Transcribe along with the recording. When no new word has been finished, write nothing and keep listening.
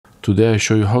Today I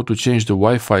show you how to change the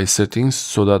Wi-Fi settings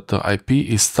so that the IP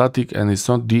is static and it's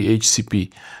not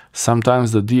DHCP.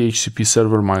 Sometimes the DHCP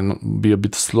server might be a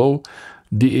bit slow.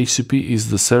 DHCP is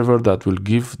the server that will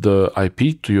give the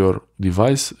IP to your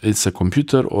device. It's a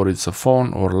computer or it's a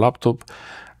phone or laptop.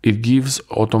 It gives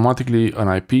automatically an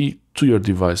IP to your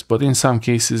device. But in some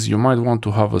cases you might want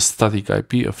to have a static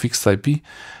IP, a fixed IP,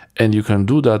 and you can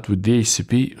do that with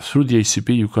DHCP. Through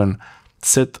DHCP you can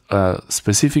set a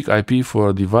specific IP for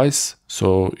a device,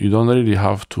 so you don't really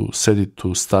have to set it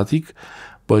to static.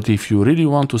 But if you really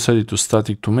want to set it to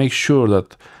static to make sure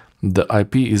that the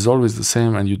IP is always the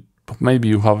same, and maybe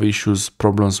you have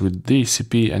problems with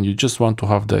DHCP and you just want to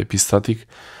have the IP static,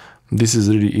 this is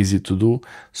really easy to do.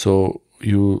 So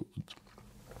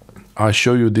I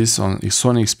show you this on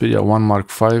Sony Xperia 1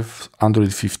 Mark V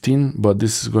Android 15, but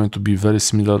this is going to be very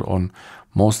similar on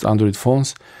most Android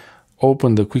phones.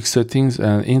 Open the quick settings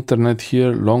and internet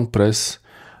here, long press.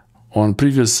 On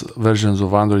previous versions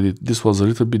of Android this was a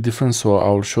little bit different, so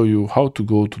I'll show you how to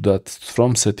go to that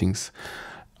from settings.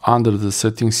 Under the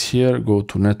settings here, go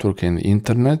to network and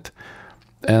internet,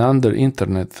 and under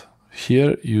internet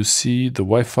here you see the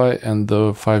Wi-Fi and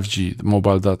the 5G, the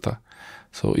mobile data.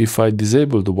 So if I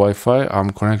disable the Wi-Fi,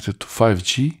 I'm connected to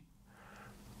 5G,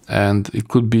 and it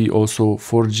could be also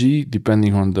 4G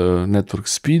depending on the network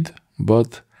speed,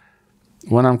 but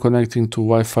when I'm connecting to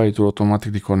Wi-Fi, it will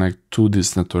automatically connect to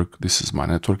this network. This is my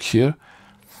network here.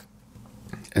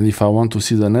 And if I want to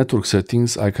see the network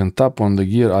settings, I can tap on the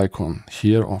gear icon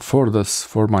here for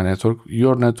my network.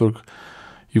 Your network,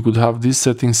 you could have these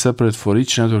settings separate for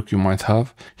each network you might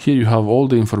have. Here you have all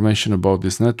the information about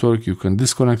this network. You can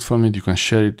disconnect from it, you can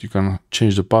share it, you can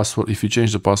change the password. If you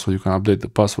change the password, you can update the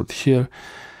password here.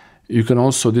 You can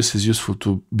also, this is useful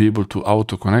to be able to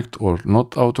auto-connect or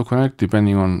not auto-connect,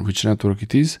 depending on which network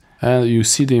it is. And you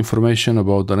see the information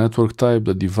about the network type,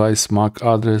 the device MAC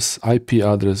address, IP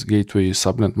address, gateway,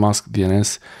 subnet mask,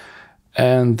 DNS,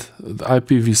 and the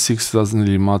IPv6 doesn't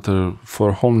really matter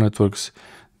for home networks.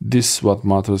 This is what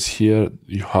matters here.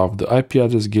 You have the IP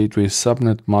address, gateway,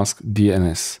 subnet mask,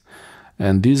 DNS.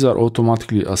 And these are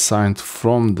automatically assigned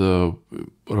from the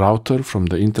router, from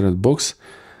the internet box.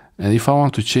 And if I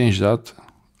want to change that,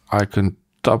 I can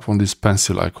tap on this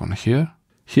pencil icon here.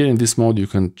 Here in this mode, you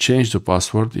can change the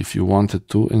password if you wanted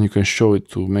to, and you can show it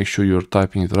to make sure you're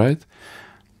typing it right.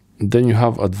 Then you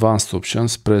have advanced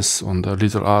options. Press on the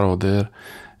little arrow there,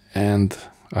 and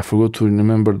I forgot to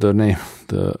remember the name,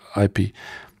 the IP.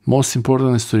 Most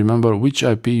important is to remember which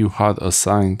IP you had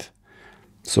assigned.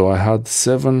 So I had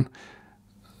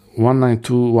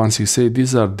 7.192.168.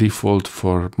 These are default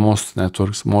for most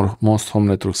networks. Most home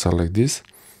networks are like this.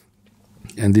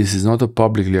 And this is not a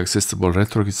publicly accessible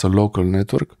network, it's a local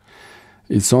network.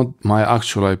 It's not my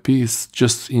actual IP, it's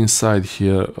just inside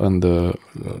here on the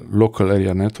local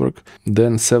area network.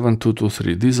 Then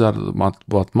 7.2.2.3, these are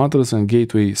what matters, and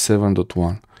gateway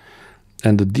 7.1.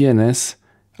 And the DNS,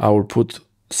 I will put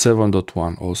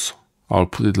 7.1 also. I'll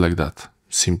put it like that,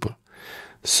 simple.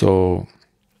 So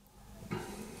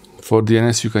for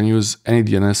DNS, you can use any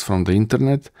DNS from the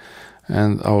internet,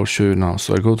 and I will show you now.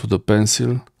 So I go to the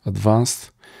pencil,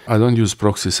 advanced. I don't use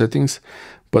proxy settings,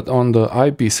 but on the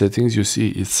IP settings, you see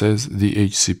it says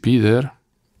DHCP there.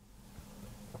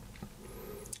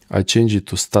 I change it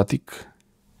to static.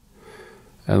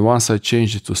 And once I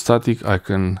change it to static, I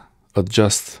can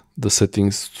adjust the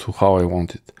settings to how I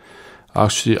want it.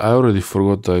 Actually, I already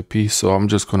forgot the IP, so I'm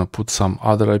just gonna put some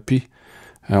other IP,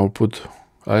 and I'll put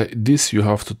this. You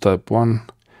have to type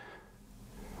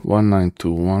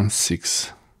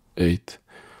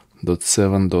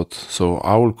 192.168.7. So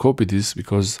I will copy this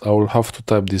because I will have to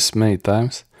type this many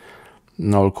times.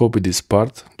 And I will copy this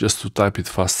part just to type it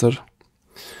faster.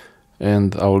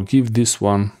 And I will give this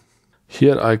one.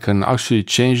 Here I can actually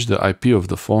change the IP of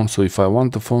the phone. So if I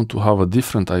want the phone to have a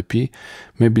different IP,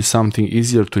 maybe something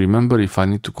easier to remember if I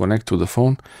need to connect to the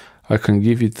phone, I can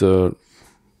give it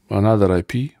another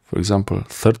IP, for example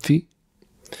 30.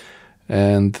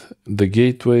 And the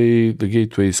gateway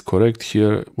is correct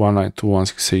here,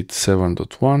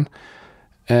 192.168.7.1.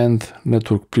 And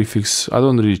network prefix, I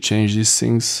don't really change these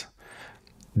things.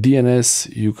 DNS,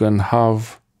 you can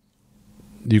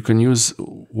use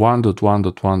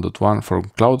 1.1.1.1 from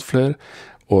Cloudflare,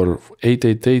 or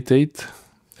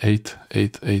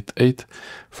 8888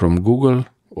 from Google,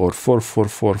 or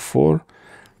 4444.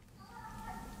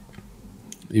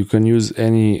 You can use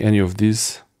any of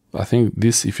these. I think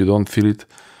this, if you don't fill it,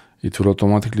 it will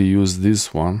automatically use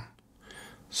this one.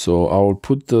 So I will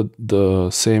put the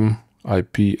same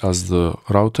IP as the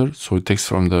router, so it takes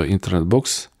from the internet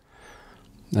box,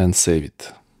 and save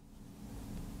it.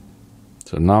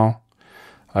 So now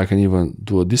I can even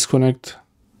do a disconnect.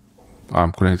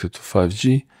 I'm connected to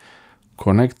 5G,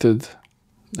 connected,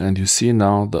 and you see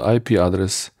now the IP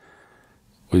address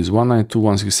is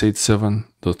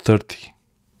 192.168.7.30,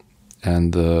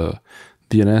 and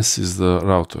DNS is the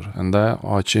router, and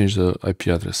I change the IP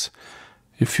address.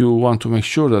 If you want to make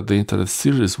sure that the internet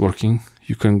still is working,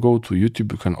 you can go to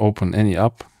YouTube, you can open any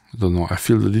app. I don't know, I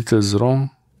feel the details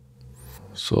wrong,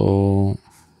 so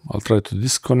I'll try to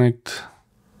disconnect,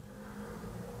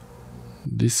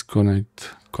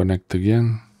 connect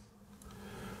again.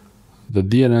 The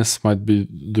DNS might be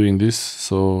doing this,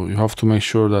 so you have to make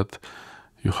sure that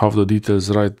you have the details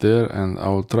right there, and I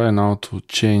will try now to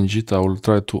change it. I will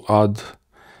try to add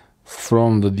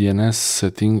from the DNS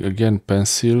setting again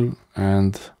pencil,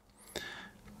 and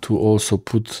to also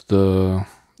put the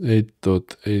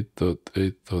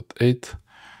 8.8.8.8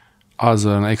 as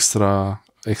an extra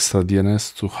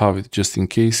DNS to have it just in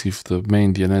case if the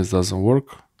main DNS doesn't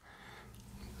work,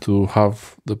 to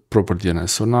have the proper DNS.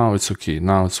 So now it's okay,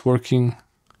 now it's working.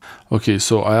 Okay,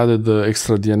 so I added the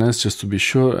extra DNS just to be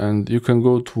sure, and you can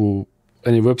go to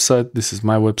any website. This is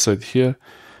my website here.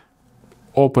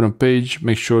 Open a page,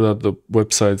 make sure that the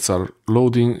websites are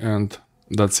loading, and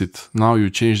that's it. Now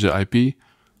you change the IP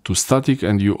to static,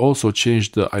 and you also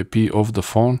change the IP of the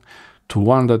phone to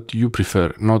one that you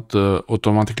prefer, not the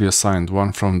automatically assigned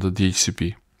one from the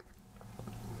DHCP.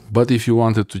 But if you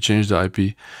wanted to change the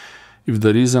IP, if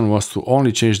the reason was to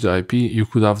only change the IP, you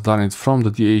could have done it from the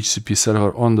DHCP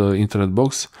server on the internet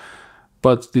box,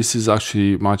 but this is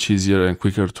actually much easier and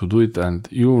quicker to do it, and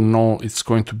you know it's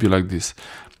going to be like this.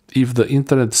 If the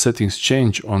internet settings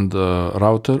change on the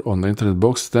router, on the internet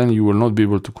box, then you will not be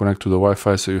able to connect to the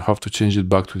Wi-Fi, so you have to change it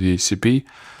back to DHCP.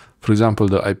 For example,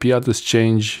 the IP address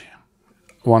change,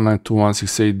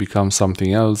 192.168 becomes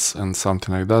something else and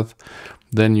something like that.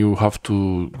 Then you have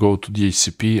to go to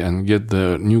DHCP and get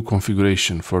the new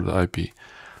configuration for the IP.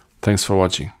 Thanks for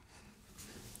watching.